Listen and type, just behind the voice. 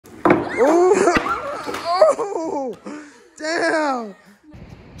Oh, damn.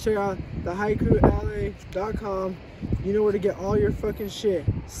 Check out thehaiku.la.com. You know where to get all your fucking shit.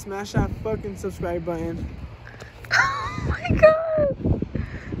 Smash that fucking subscribe button. Oh my god.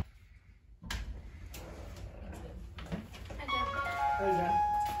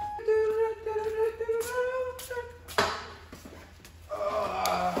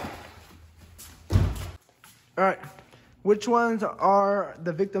 All right, which ones are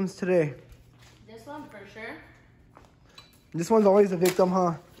the victims today? This one for sure. This one's always the victim,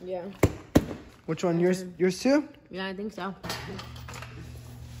 huh? Yeah. Which one? Yours too? Yeah, I think so.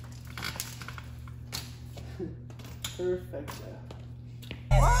 Perfect.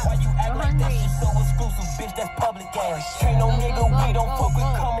 Why you act like that shit so exclusive, bitch? That's public ass. Ain't no nigga we don't fuck with.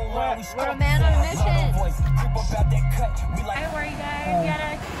 Come around, we We're a man on a mission. Creep up out that cut. We like. Don't worry,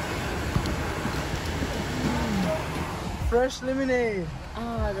 guys. Fresh lemonade.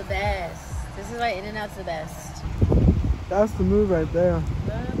 Oh, the best. This is why In-N-Out's the best. That's the move right there.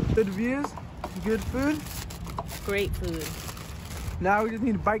 Good views, good food. Great food. Now we just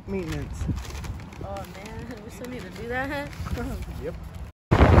need bike maintenance. Oh man, we still need to do that. Yep.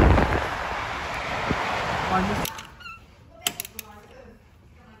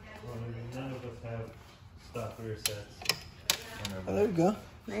 None of us have stuff for your sets. Oh, there you go.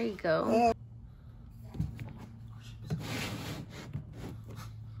 There you go.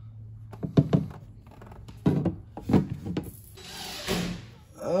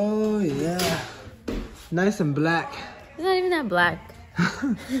 Oh yeah. Nice and black. It's not even that black.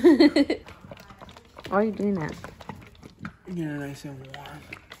 Why are you doing that? Yeah, nice and warm.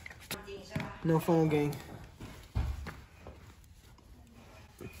 No phone gang.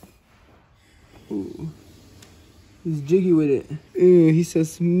 Ooh. He's jiggy with it. Ooh, he's so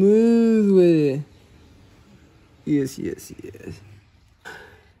smooth with it. Yes, yes, yes.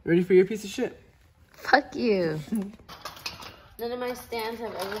 Ready for your piece of shit? Fuck you. None of my stands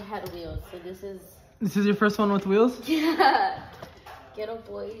have ever had wheels, so this is... This is your first one with wheels? Yeah. Ghetto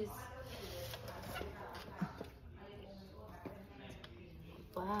boys.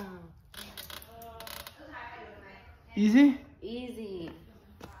 Wow. Easy? Easy.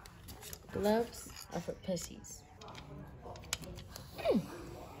 Gloves are for pussies.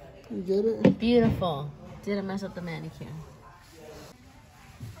 You get it? Beautiful. Didn't mess up the manicure.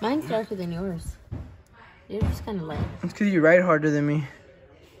 Mine's darker than yours. Yours is kind of light. It's because you ride harder than me.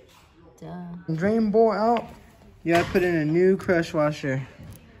 Duh. Drain bowl out. You gotta put in a new crush washer.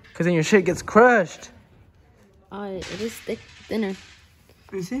 Because then your shit gets crushed. Oh, it is thick, thinner.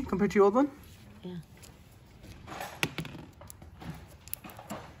 You see? Compared to your old one? Yeah.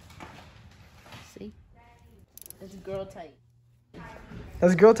 See? It's girl tight.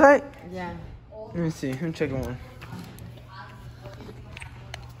 That's girl tight? Yeah. Let me see. Let me check one.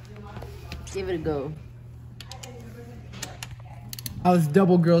 Give it a go. I was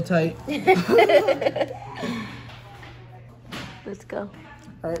double girl tight. Let's go.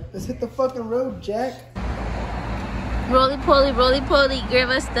 Alright, let's hit the fucking road, Jack. Roly poly, give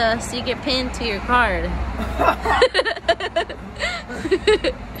us the secret pin to your card.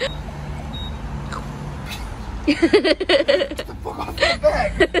 Get the fuck off my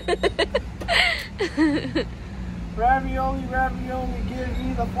back. Ravioli, give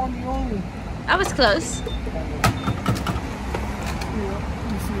me the formioli. I was close.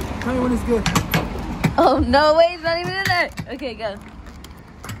 Tell me when it's good. Oh, no way, it's not even in there. Okay, go.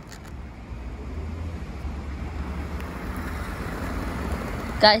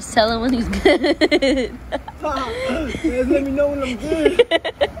 Guys, tell him when he's good. Just let me know when I'm good.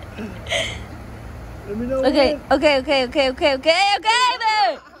 Let me know Okay, when. okay,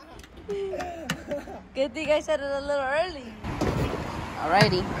 then. Good thing I said it a little early.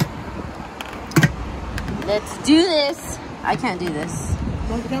 Alrighty. Let's do this. I can't do this.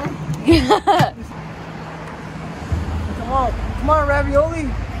 Want the camera? Yeah. Come on, ravioli.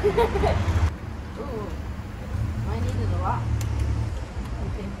 Ooh, I needed a lot.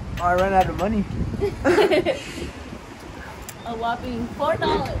 Okay. Oh, I ran out of money. A whopping $4.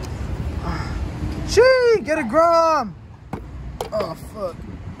 Gee, get a gram. Oh fuck.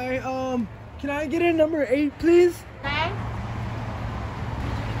 Hey, can I get a number 8, please? Okay.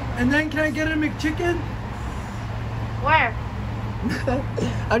 And then can I get a McChicken? Where?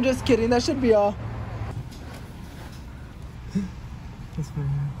 I'm just kidding. That should be all. That's fine.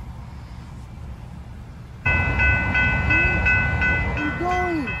 Where you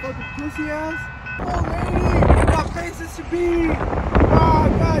going? Fucking pussy ass. Oh, lady. My face is to be. Oh,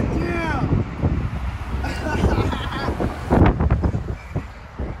 god damn.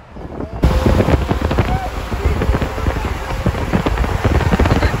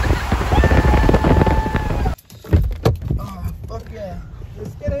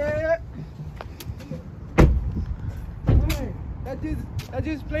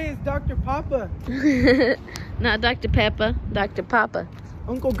 Papa. Not Dr. Peppa, Dr. Papa.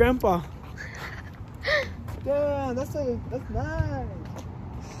 Uncle Grandpa. Damn, that's nice. This is nice.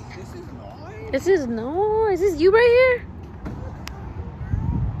 This is nice. Is this you right here?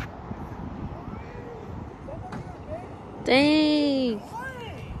 Dang.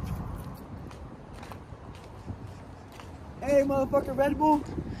 Hey, motherfucker, Red Bull.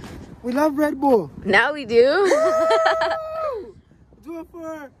 We love Red Bull. Now we do. Do it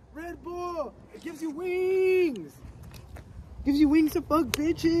for Red Bull. It gives you wings. Gives you wings to fuck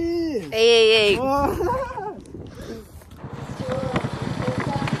bitches. Hey. Oh.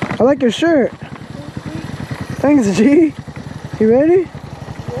 I like your shirt. Thanks, G. You ready?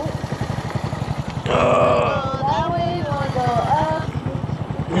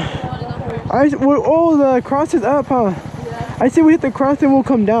 Oh, the cross is up, huh? Yeah. I say we hit the cross and we'll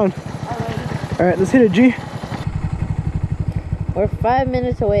come down. Alright, let's hit it, G. We're 5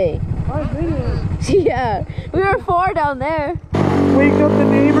 minutes away. 5 minutes? Yeah, we were 4 down there. Wake up the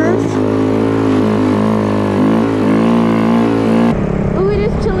neighbors. Ooh, it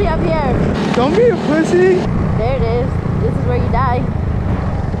is chilly up here. Don't be a pussy. There it is. This is where you die.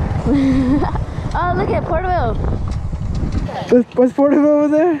 Oh, look at Porterville. What's Porterville over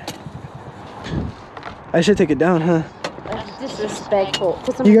there? I should take it down, huh? That's disrespectful.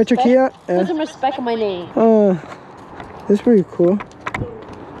 You got your key out? Yeah. Put some respect on my name. That's pretty cool.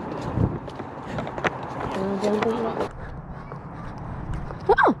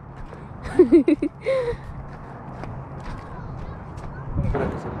 Oh!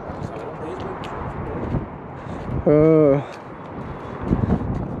 Oh.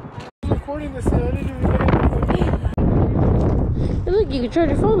 Recording this, I didn't even get it. Hey, look, you can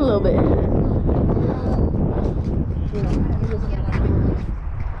charge your phone a little bit.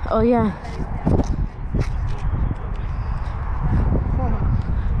 Oh yeah.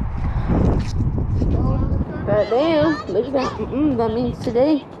 God damn, look at that. That means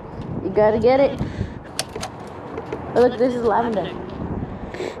today you gotta get it. Oh, look, this is lavender.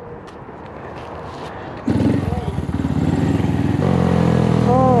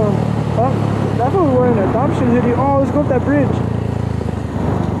 Oh, that's what we're wearing, an adoption hoodie. Oh, let's go up that bridge.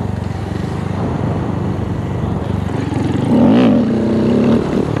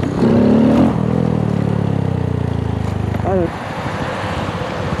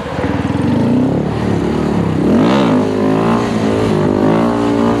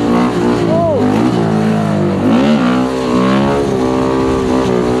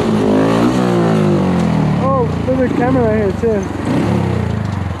 There's a camera right here too.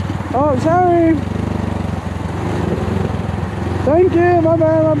 Oh, sorry. Thank you. My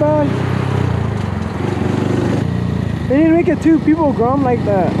bad. They didn't make it 2 people grum like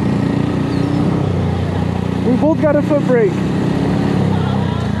that. We both got a foot brake.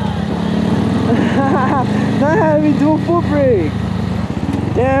 Not having dual foot brake.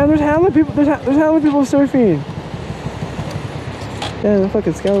 Damn, there's hella people. There's hella people surfing. Damn, the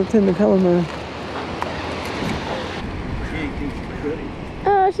fucking skeleton of hella, man.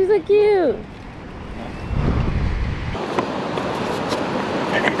 Oh, she's so cute.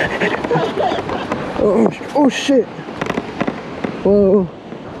 Oh shit. Whoa.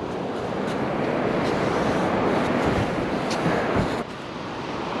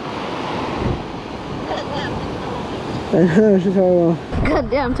 She's horrible. God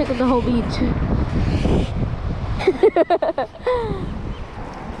damn, took up the whole beach.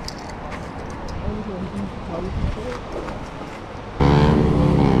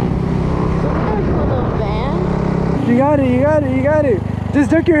 You got it. Just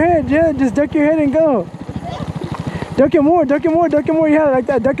duck your head, yeah, just duck your head and go. Duck it more. Yeah, like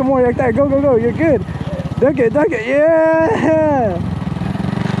that, duck it more like that. Go, you're good. Duck it, yeah.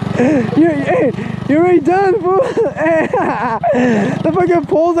 You're already done, fool. The fucking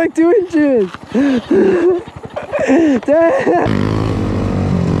pole's like 2 inches. Damn.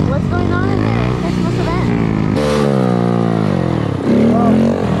 What's going on in there? Christmas event.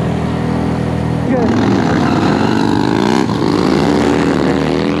 Good.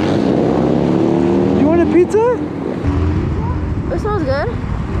 You want a pizza? This smells good.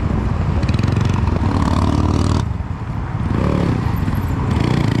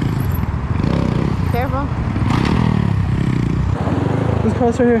 Careful. Let's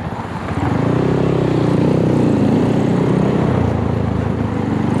cross right here.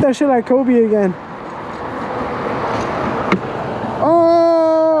 That shit like Kobe again.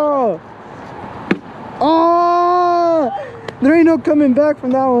 Oh! There ain't no coming back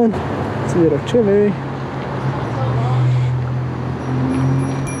from that one. It's a little chilly.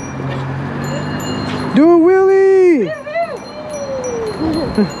 Do a wheelie!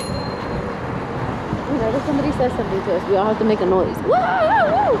 Whenever somebody says something to us, we all have to make a noise. Woo!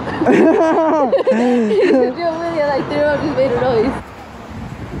 Really, like, they all just made a noise.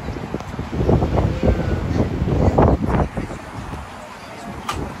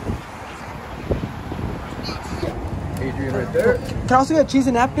 Adrian right there. Can I also get cheese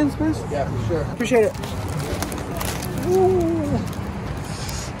and napkins, please? Yeah, for sure. Appreciate it. Ooh.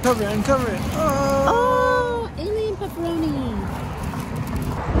 Cover it, uncover it. Oh, alien pepperoni.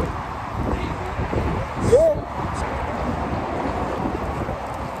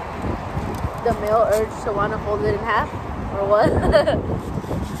 The male urge to want to fold it in half, or what?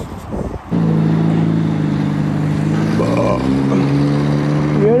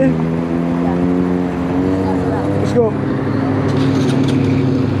 You ready? Yeah. Let's go.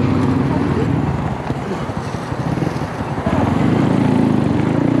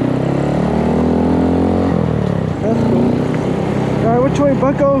 That's cool. Alright, which way,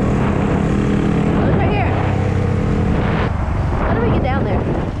 bucko? Look right here. How do we get down there?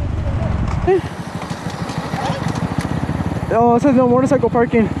 Oh, it says no motorcycle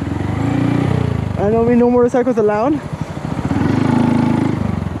parking. I know no motorcycles allowed.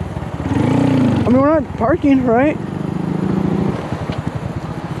 I mean, we're not parking, right?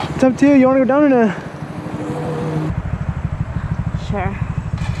 It's up to you. You want to go down in a... Sure.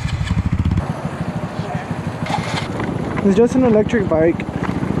 It's just an electric bike.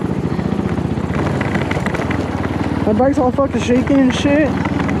 My bike's all fucking shaking and shit.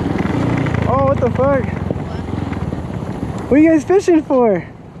 Oh, what the fuck? What are you guys fishing for?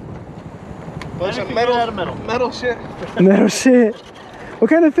 Bunch of metal shit. Metal shit. What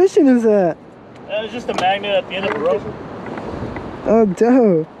kind of fishing is that? That was just a magnet at the end of the rope. Oh,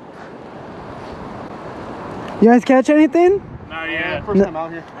 dope. You guys catch anything? Not yet. First time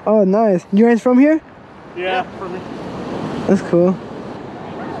out here. Oh, nice. You guys from here? Yeah. That's cool.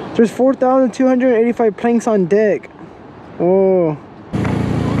 There's 4,285 planks on deck. Whoa.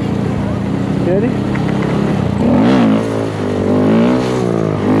 You ready?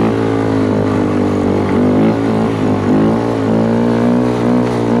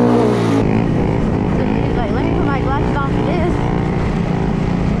 He's like, let me put my glasses on for this.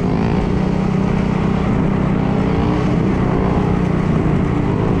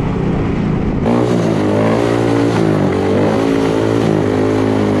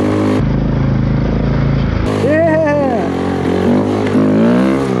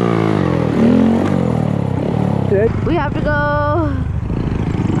 We have to go.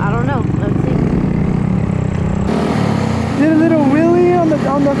 I don't know. Let's see. Did a little wheelie on the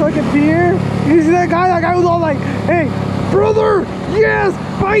fucking pier. You see that guy? That guy was all like, "Hey, brother, yes,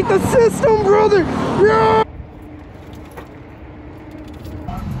 fight the system, brother, yeah."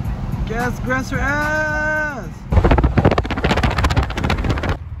 Gas, grass her ass.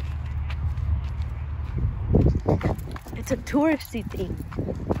 It's a touristy thing.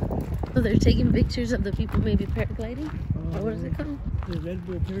 So they're taking pictures of the people maybe paragliding? Or what is it called? The Red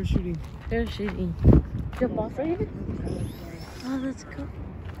Bull parachuting. Parachuting. Jump off right here? Oh, that's cool.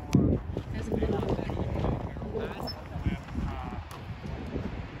 That's a good one.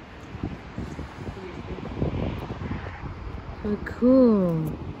 Oh,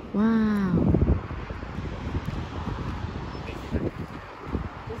 cool. Wow.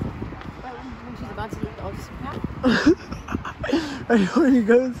 When she's about to leave the office. I know where he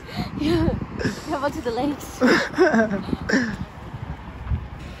goes. Yeah. How about to the lakes?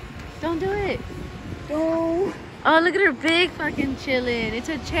 Don't do it. No. Oh, look at her big fucking chillin'. It's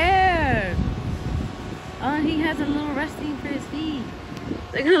a chair. Oh, and he has a little resting for his feet.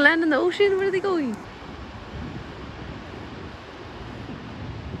 They're gonna land in the ocean? Where are they going?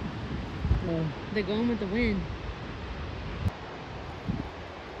 Oh. They're going with the wind.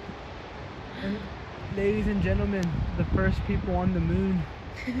 Ladies and gentlemen, the first people on the moon.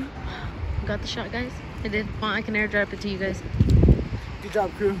 Got the shot, guys? I did. Well, I can airdrop it to you guys. Good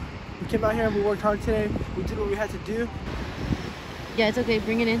job, crew. We came out here and we worked hard today. We did what we had to do. Yeah, it's okay.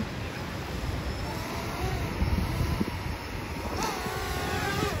 Bring it in.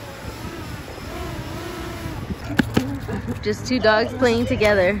 Just two dogs playing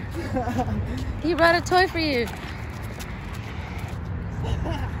together. He brought a toy for you.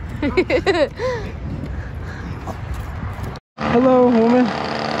 Hello, woman.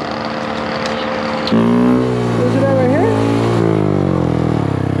 Is it right here?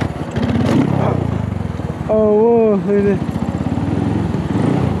 Oh, whoa. Look at it.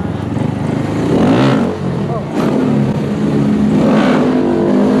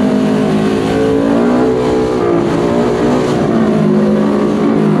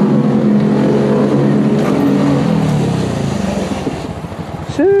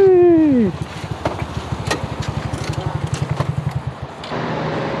 Sheesh.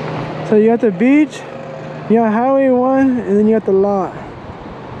 So you got the beach, you got Highway 1, and then you got the lot.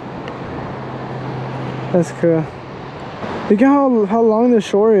 That's cool. Look at how long the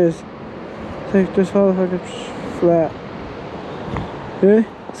shore is. It's like just how fucking flat. Ready?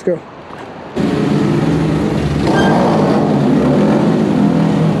 Let's go.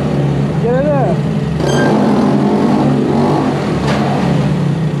 Get it up.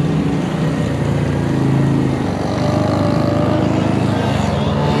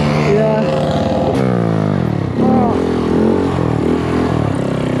 Yeah. Oh.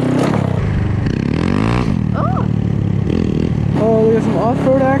 Oh, we got some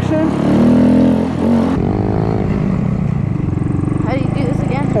off-road action. How do you do this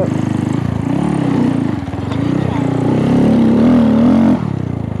again?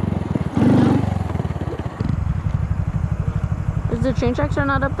 Is the train tracks are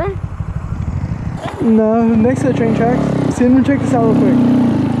not up there? No, next to the train tracks. See, let me check this out real quick.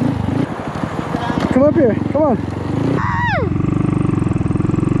 Come up here, come on.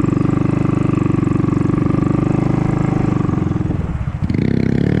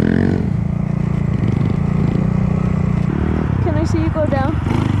 Can I see you go down?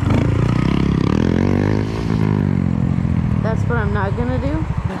 That's what I'm not gonna do.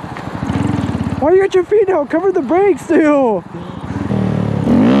 Why you got your feet out? Cover the brakes still.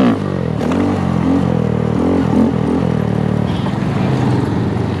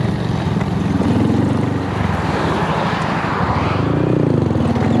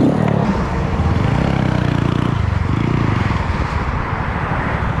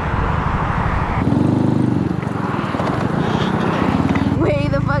 Way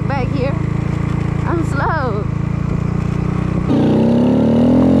the fuck back here. I'm slow.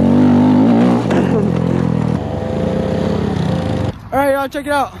 Alright, y'all, check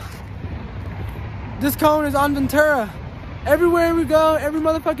it out. This cone is on Ventura. Everywhere we go, every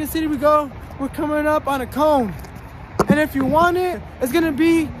motherfucking city we go, we're coming up on a cone. And if you want it, it's gonna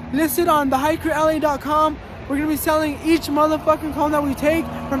be listed on thehikecrewla.com. We're gonna be selling each motherfucking cone that we take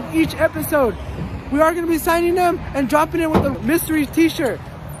from each episode. We are gonna be signing them and dropping it with a mystery t-shirt.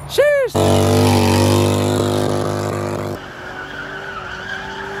 Cheers!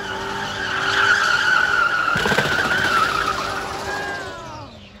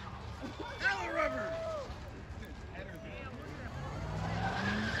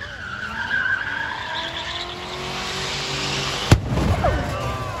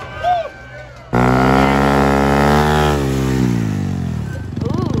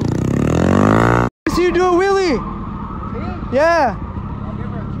 See you do a wheelie. Yeah.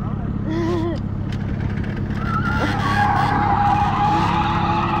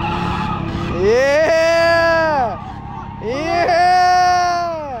 Yeah. Yeah.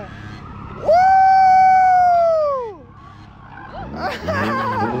 Woo!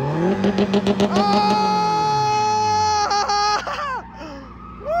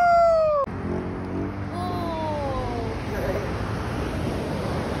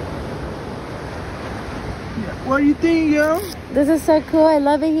 What do you think, yo? This is so cool. I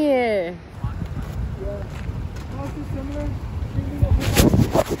love it here.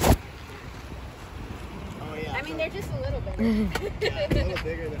 I mean, they're just a little bit.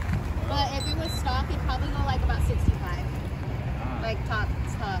 But if it was stock, it'd probably go like about 65. Like top,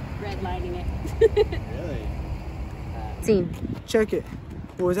 redlining it. Really? Scene. Check it.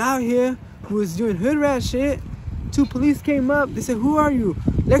 Who was out here, who was doing hood rat shit. 2 police came up. They said, "Who are you?"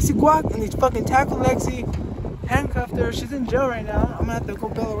 Lexi Guac, and they fucking tackled Lexi, handcuffed her. She's in jail right now. I'm gonna have to go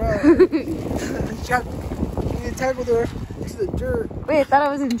bail her out. They tackled her to the dirt. Wait, I thought I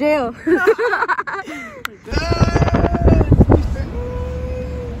was in jail.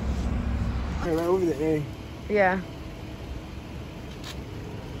 Right over there, eh? Yeah.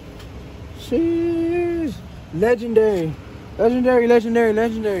 Sheesh. Legendary. Legendary, legendary,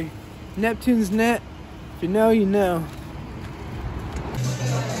 legendary. Neptune's net. If you know, you know.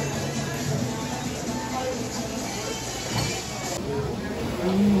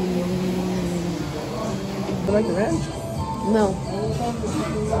 You like the ranch? No.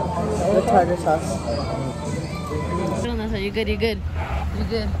 The tartar sauce. So you're good, you're good. You're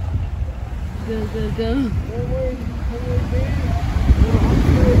good. Go, go, go.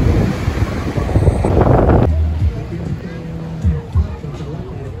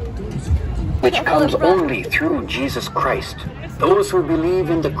 Which comes only through Jesus Christ. Those who believe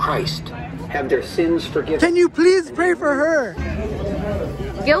in the Christ have their sins forgiven. Can you please pray for her?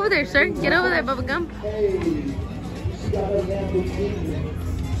 Get over there, sir. Get over there, Bubba Gump.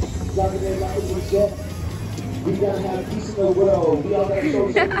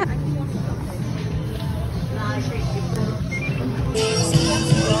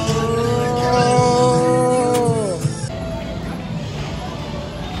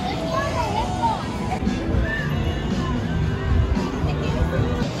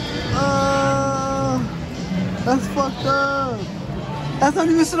 That's not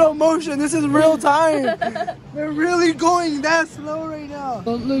even slow motion. This is real time. We're really going that slow right now.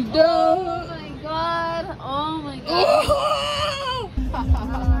 Don't look Oh down. my god. Oh my god.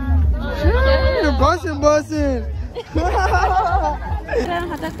 You're busting.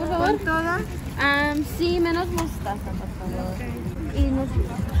 Naranjas, por favor. ¿Todas? Sí, menos mostaza, por favor. Y no.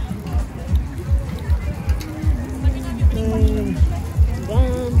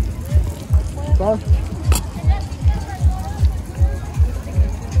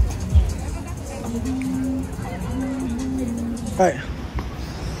 Alright.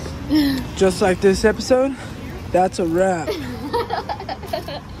 Just like this episode, that's a wrap.